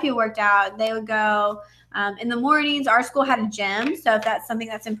yeah, a lot of people worked out. They would go in the mornings. Our school had a gym, so if that's something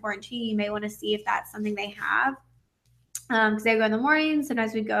that's important to you, you may want to see if that's something they have. Because they go in the morning.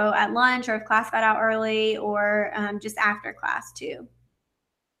 Sometimes we go at lunch, or if class got out early, or just after class too.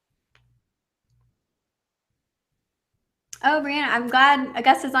 Oh, Brianna, I'm glad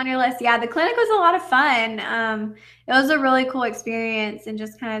Augusta's on your list. Yeah, the clinic was a lot of fun. It was a really cool experience, and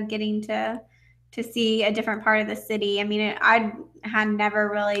just kind of getting to see a different part of the city. I mean, I had never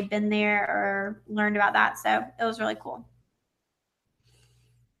really been there or learned about that, so it was really cool.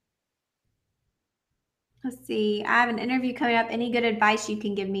 Let's see. I have an interview coming up. Any good advice you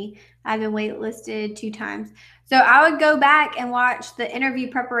can give me? I've been waitlisted 2 times. So I would go back and watch the interview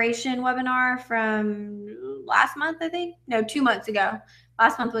preparation webinar from last month, I think. No, 2 months ago.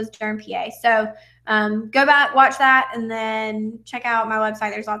 Last month was during PA. So go back, watch that, and then check out my website.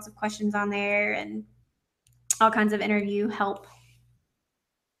 There's lots of questions on there and all kinds of interview help.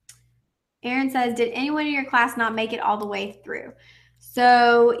 Aaron says, did anyone in your class not make it all the way through?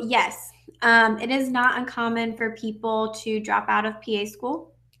 So yes, it is not uncommon for people to drop out of PA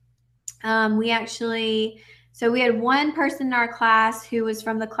school. We had one person in our class who was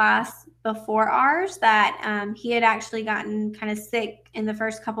from the class before ours that he had actually gotten kind of sick in the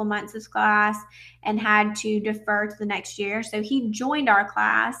first couple months of class and had to defer to the next year. So he joined our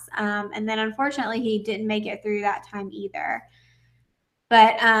class, and then unfortunately he didn't make it through that time either.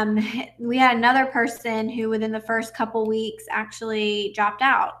 But we had another person who within the first couple weeks actually dropped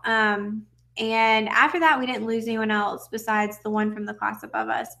out. And after that, we didn't lose anyone else besides the one from the class above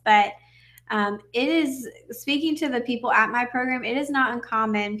us. But it is, speaking to the people at my program, it is not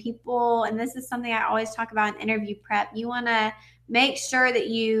uncommon. People, and this is something I always talk about in interview prep, you want to make sure that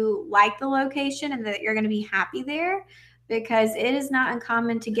you like the location and that you're going to be happy there, because it is not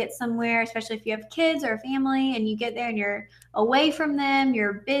uncommon to get somewhere, especially if you have kids or a family and you get there and you're away from them,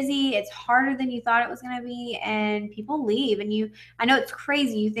 you're busy, it's harder than you thought it was going to be, and people leave. And I know it's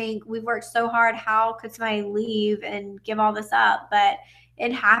crazy, you think we've worked so hard, how could somebody leave and give all this up? But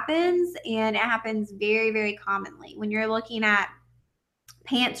it happens, and it happens very, very commonly. When you're looking at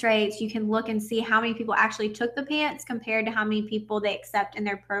PANCE rates, you can look and see how many people actually took the PANCE compared to how many people they accept in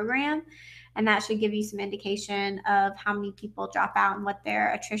their program. And that should give you some indication of how many people drop out and what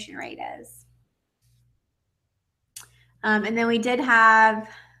their attrition rate is. And then we did have,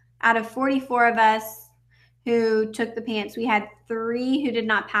 out of 44 of us who took the PANCE, we had 3 who did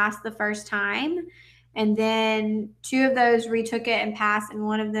not pass the first time. And then 2 of those retook it and passed, and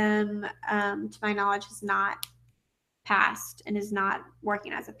one of them, to my knowledge, has not passed and is not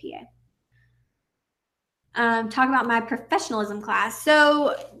working as a PA. Talk about my professionalism class.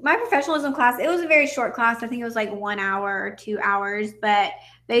 So my professionalism class, it was a very short class. I think it was like 1 hour or 2 hours, but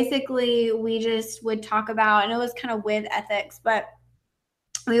basically we just would talk about, and it was kind of with ethics, but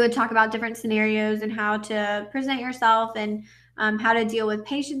we would talk about different scenarios and how to present yourself, and how to deal with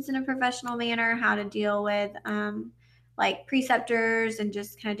patients in a professional manner, how to deal with like preceptors and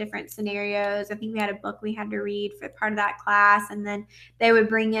just kind of different scenarios. I think we had a book we had to read for part of that class, and then they would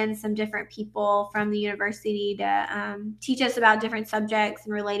bring in some different people from the university to teach us about different subjects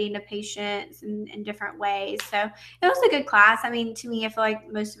and relating to patients in different ways. So it was a good class. I mean, to me, I feel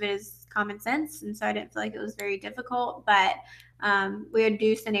like most of it is common sense, and so I didn't feel like it was very difficult, but we would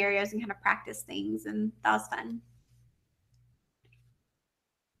do scenarios and kind of practice things, and that was fun.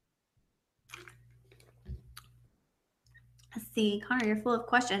 Let's see, Connor, you're full of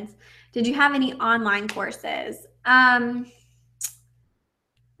questions. Did you have any online courses? Oh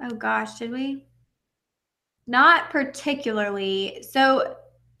gosh, did we? Not particularly. So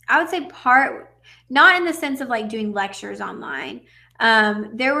I would say not in the sense of like doing lectures online.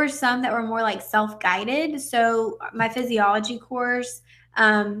 There were some that were more like self-guided. So my physiology course,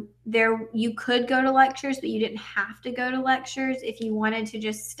 there you could go to lectures, but you didn't have to go to lectures if you wanted to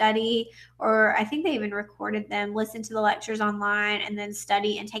just study, or I think they even recorded them, listen to the lectures online and then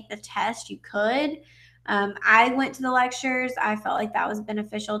study and take the test. You could. I went to the lectures. I felt like that was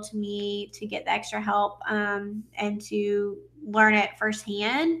beneficial to me to get the extra help, and to learn it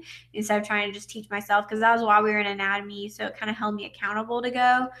firsthand instead of trying to just teach myself, because that was while we were in anatomy. So it kind of held me accountable to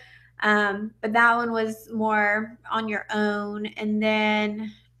go. But that one was more on your own. And then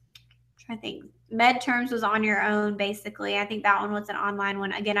I'm trying to think, med terms was on your own, basically. I think that one was an online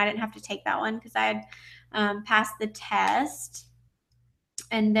one. Again, I didn't have to take that one because I had passed the test.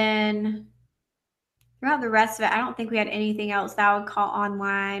 And then throughout the rest of it, I don't think we had anything else that I would call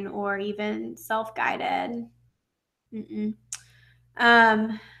online or even self-guided.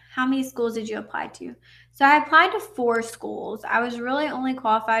 How many schools did you apply to? So I applied to 4 schools. I was really only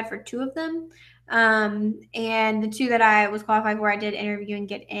qualified for 2 of them. And the 2 that I was qualified for, I did interview and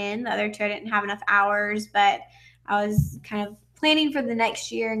get in. The other 2, I didn't have enough hours, but I was kind of planning for the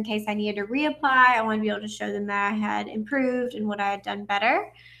next year in case I needed to reapply. I wanted to be able to show them that I had improved and what I had done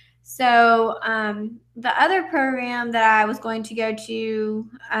better. So the other program that I was going to go to,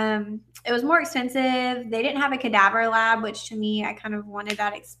 it was more expensive. They didn't have a cadaver lab, which to me, I kind of wanted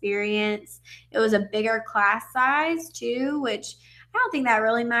that experience. It was a bigger class size too, which I don't think that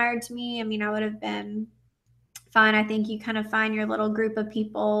really mattered to me. I mean, I would have been fine. I think you kind of find your little group of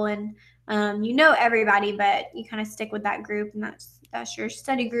people, and you know everybody, but you kind of stick with that group, and that's your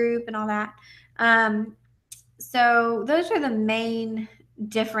study group and all that. So those are the main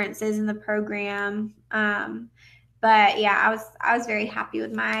differences in the program. But yeah, I was very happy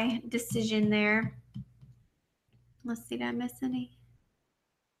with my decision there. Let's see, did I miss any?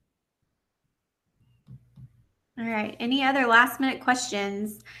 All right. Any other last minute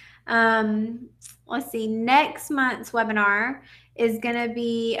questions? Let's see. Next month's webinar is going to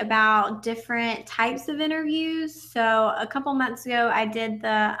be about different types of interviews. So a couple months ago, I did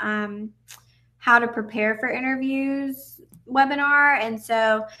the how to prepare for interviews webinar. And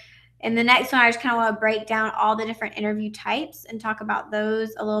so in the next one, I just kind of want to break down all the different interview types and talk about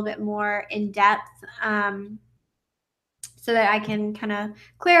those a little bit more in depth, so that I can kind of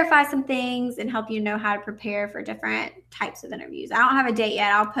clarify some things and help you know how to prepare for different types of interviews. I don't have a date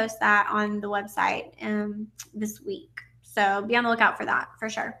yet. I'll post that on the website this week. So be on the lookout for that for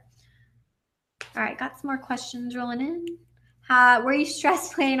sure. All right, got some more questions rolling in. Were you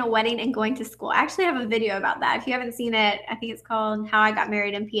stressed planning a wedding and going to school? I actually have a video about that. If you haven't seen it, I think it's called How I Got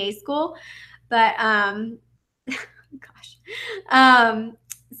Married in PA School. But gosh.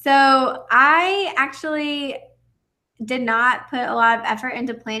 So I actually did not put a lot of effort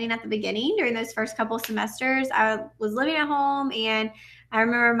into planning at the beginning during those first couple semesters. I was living at home, and I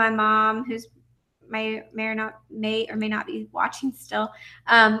remember my mom, who's may or may not be watching still,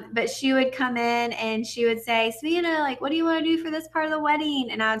 but she would come in and she would say, Savannah, like, what do you want to do for this part of the wedding?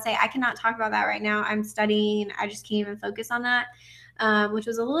 And I would say, I cannot talk about that right now. I'm studying. I just can't even focus on that, which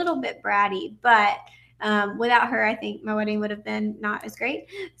was a little bit bratty. But without her, I think my wedding would have been not as great.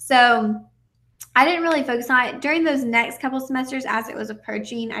 So I didn't really focus on it during those next couple semesters. As it was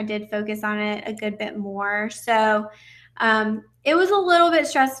approaching, I did focus on it a good bit more. So it was a little bit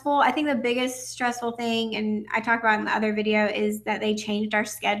stressful. I think the biggest stressful thing, and I talked about in the other video, is that they changed our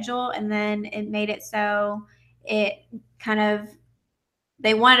schedule, and then it made it so it kind of,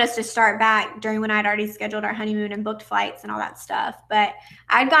 they wanted us to start back during when I'd already scheduled our honeymoon and booked flights and all that stuff. But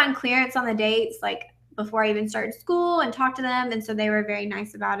I'd gotten clearance on the dates like before I even started school and talked to them. And so they were very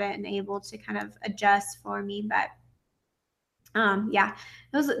nice about it and able to kind of adjust for me. But yeah,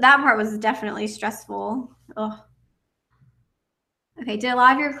 that part was definitely stressful. Ugh. Okay, did a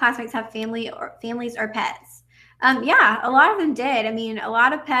lot of your classmates have families or pets? Yeah, a lot of them did. I mean, a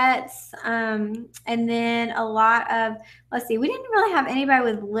lot of pets, and then a lot of, let's see, we didn't really have anybody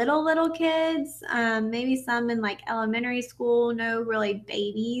with little kids. Maybe some in like elementary school, no really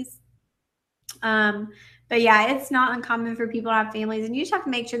babies. But yeah, it's not uncommon for people to have families, and you just have to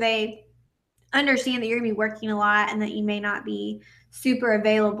make sure they understand that you're gonna be working a lot and that you may not be super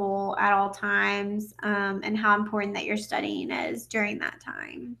available at all times, and how important that you're studying is during that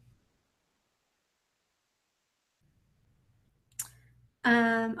time.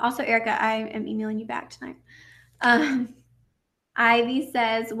 Also, Erica, I am emailing you back tonight. Ivy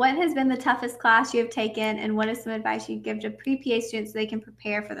says, what has been the toughest class you have taken, and what is some advice you give to pre-PA students so they can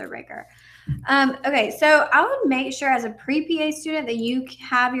prepare for the rigor? Okay, so I would make sure as a pre-PA student that you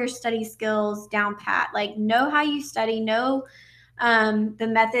have your study skills down pat. Like, know how you study, know the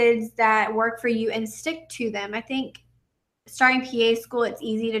methods that work for you, and stick to them. I think starting PA school, it's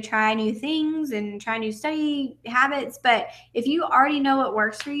easy to try new things and try new study habits. But if you already know what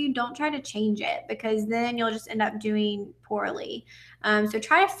works for you, don't try to change it, because then you'll just end up doing poorly. So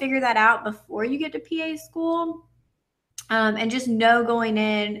try to figure that out before you get to PA school, and just know going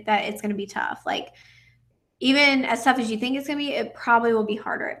in that it's going to be tough. Like, even as tough as you think it's going to be, it probably will be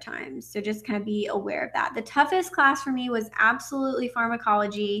harder at times. So just kind of be aware of that. The toughest class for me was absolutely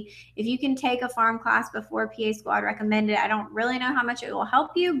pharmacology. If you can take a pharm class before PA school, I'd recommend it. I don't really know how much it will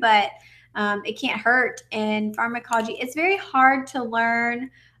help you, but it can't hurt. In pharmacology, it's very hard to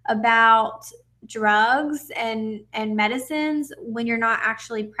learn about drugs and medicines when you're not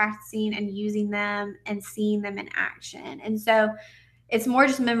actually practicing and using them and seeing them in action. And so it's more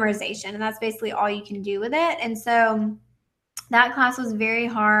just memorization, and that's basically all you can do with it. And so that class was very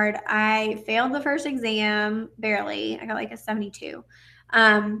hard. I failed the first exam barely. I got like a 72.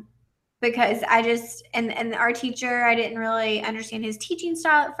 Because I just, and our teacher, I didn't really understand his teaching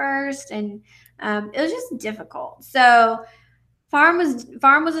style at first, and it was just difficult. So farm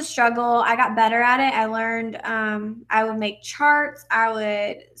was a struggle. I got better at it. I learned, I would make charts, I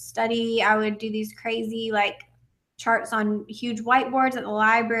would study, I would do these crazy like charts on huge whiteboards at the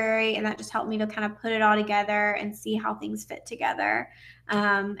library, and that just helped me to kind of put it all together and see how things fit together.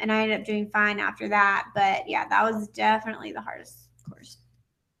 And I ended up doing fine after that. But yeah, that was definitely the hardest course.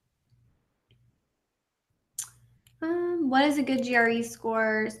 What is a good GRE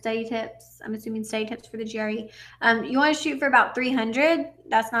score? Study tips. I'm assuming study tips for the GRE. You want to shoot for about 300.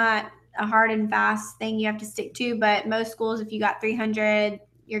 That's not a hard and fast thing you have to stick to, but most schools, if you got 300,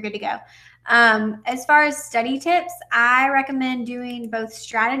 you're good to go. As far as study tips, I recommend doing both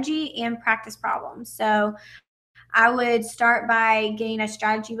strategy and practice problems. So I would start by getting a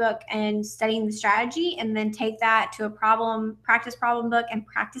strategy book and studying the strategy, and then take that to a practice problem book and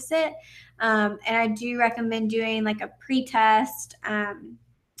practice it. And I do recommend doing like a pre-test,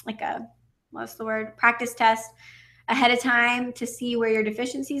 like a, what's the word, practice test ahead of time to see where your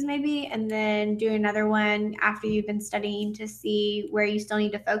deficiencies may be, and then do another one after you've been studying to see where you still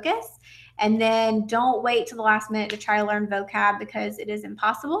need to focus. And then don't wait till the last minute to try to learn vocab, because it is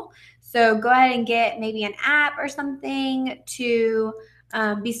impossible. So go ahead and get maybe an app or something to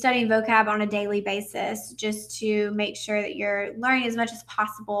be studying vocab on a daily basis, just to make sure that you're learning as much as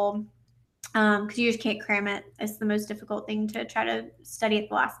possible, because you just can't cram it. It's the most difficult thing, to try to study at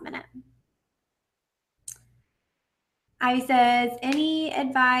the last minute. Ivy says, any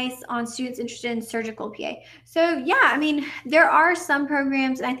advice on students interested in surgical PA? So, yeah, I mean, there are some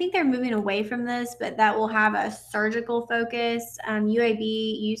programs, and I think they're moving away from this, but that will have a surgical focus.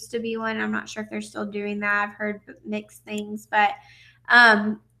 UAB used to be one. I'm not sure if they're still doing that. I've heard mixed things, but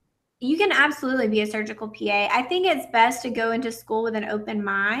you can absolutely be a surgical PA. I think it's best to go into school with an open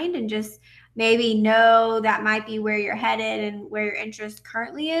mind and just maybe know that might be where you're headed and where your interest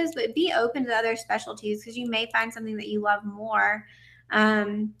currently is, but be open to other specialties because you may find something that you love more.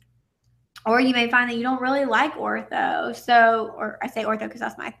 Or you may find that you don't really like ortho. So, or I say ortho because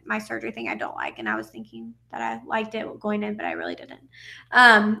that's my surgery thing I don't like. And I was thinking that I liked it going in, but I really didn't.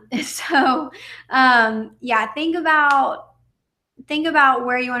 Yeah, think about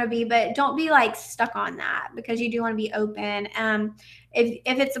where you want to be, but don't be like stuck on that because you do want to be open.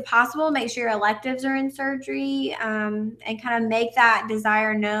 If it's possible, make sure your electives are in surgery, and kind of make that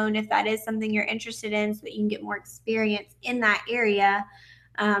desire known if that is something you're interested in, so that you can get more experience in that area,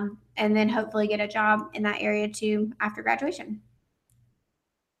 and then hopefully get a job in that area too after graduation.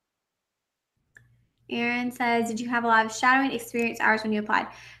 Aaron says, did you have a lot of shadowing experience hours when you applied?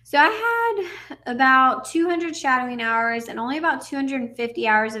 So I had about 200 shadowing hours and only about 250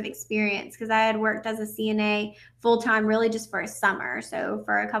 hours of experience because I had worked as a CNA full-time really just for a summer, so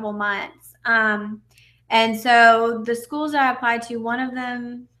for a couple months. And so the schools that I applied to, one of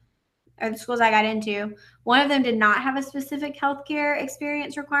them, or the schools I got into, one of them did not have a specific healthcare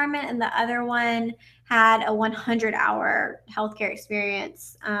experience requirement, and the other one had a 100-hour healthcare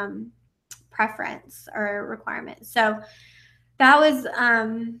experience preference or requirement. So that was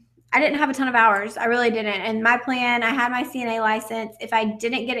I didn't have a ton of hours. I really didn't. And my plan, I had my CNA license. If I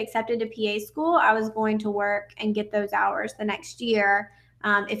didn't get accepted to PA school, I was going to work and get those hours the next year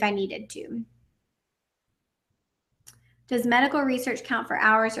if I needed to. Does medical research count for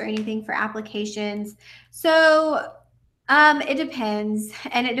hours or anything for applications? So it depends,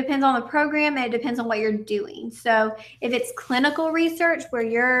 and it depends on the program, and it depends on what you're doing. So if it's clinical research where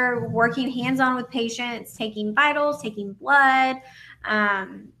you're working hands-on with patients, taking vitals, taking blood,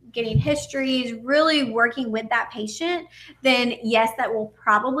 getting histories, really working with that patient, then yes, that will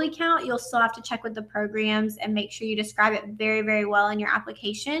probably count. You'll still have to check with the programs and make sure you describe it very, very well in your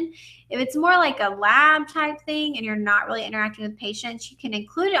application. If it's more like a lab type thing and you're not really interacting with patients, you can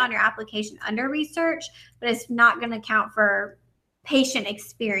include it on your application under research, but it's not going to count for patient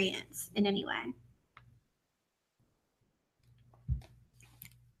experience in any way.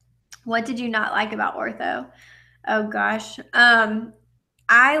 What did you not like about ortho? Oh gosh.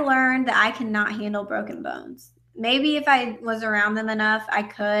 I learned that I cannot handle broken bones. Maybe if I was around them enough, I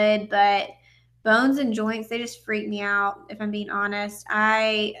could, but bones and joints, they just freak me out, if I'm being honest.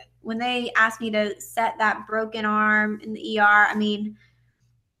 When they asked me to set that broken arm in the ER, I mean,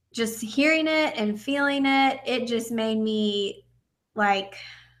 just hearing it and feeling it, it just made me like,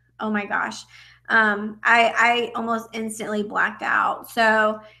 oh my gosh. I almost instantly blacked out.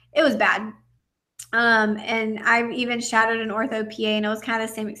 So it was bad. And I even shadowed an ortho PA, and it was kind of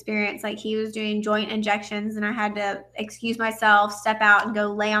the same experience. Like he was doing joint injections, and I had to excuse myself, step out, and go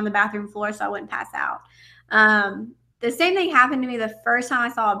lay on the bathroom floor so I wouldn't pass out. The same thing happened to me the first time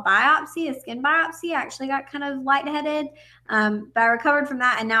I saw a biopsy, a skin biopsy. I actually got kind of lightheaded, but I recovered from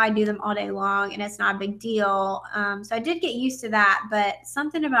that, and now I do them all day long, and it's not a big deal. So I did get used to that, but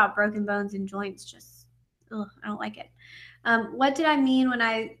something about broken bones and joints just, I don't like it. What did I mean when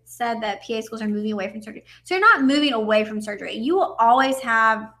I said that PA schools are moving away from surgery? So you're not moving away from surgery. You will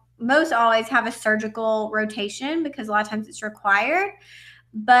most always have a surgical rotation because a lot of times it's required.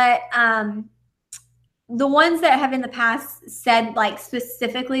 But the ones that have in the past said like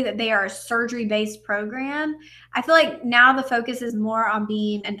specifically that they are a surgery-based program, I feel like now the focus is more on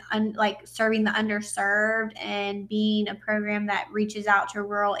being like serving the underserved and being a program that reaches out to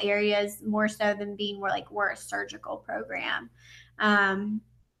rural areas more so than being more like we're a surgical program. And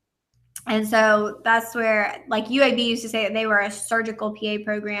so that's where like UAB used to say that they were a surgical PA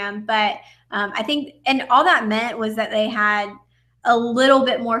program, but I think, and all that meant was that they had a little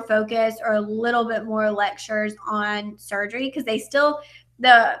bit more focus or a little bit more lectures on surgery because they still,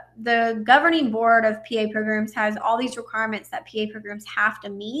 the governing board of PA programs has all these requirements that PA programs have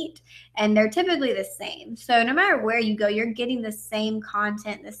to meet, and they're typically the same. So no matter where you go, you're getting the same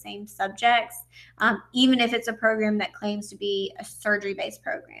content, the same subjects, even if it's a program that claims to be a surgery-based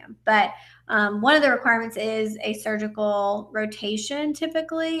program. But one of the requirements is a surgical rotation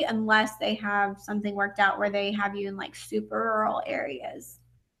typically, unless they have something worked out where they have you in like super rural areas.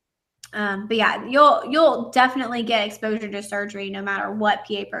 But yeah, you'll definitely get exposure to surgery no matter what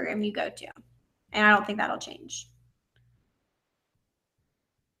PA program you go to. And I don't think that'll change.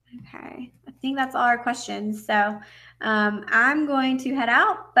 Okay, I think that's all our questions. So I'm going to head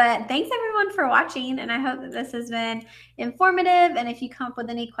out, but thanks everyone for watching, and I hope that this has been informative. And if you come up with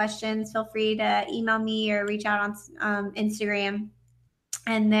any questions, feel free to email me or reach out on Instagram.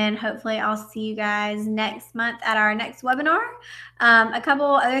 And then hopefully I'll see you guys next month at our next webinar. A couple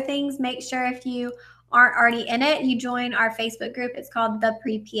other things, make sure if you aren't already in it, you join our Facebook group. It's called the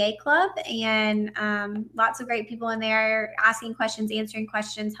Pre-PA Club, and lots of great people in there asking questions, answering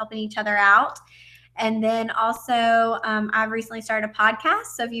questions, helping each other out. And then also, I've recently started a podcast.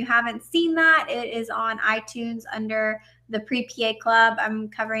 So if you haven't seen that, it is on iTunes under the Pre-PA Club. I'm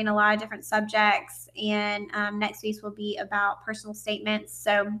covering a lot of different subjects, and next week's will be about personal statements.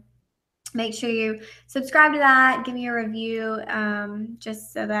 So make sure you subscribe to that, give me a review,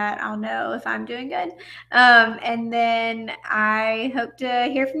 just so that I'll know if I'm doing good. And then I hope to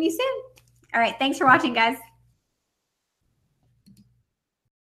hear from you soon. All right, thanks for watching, guys.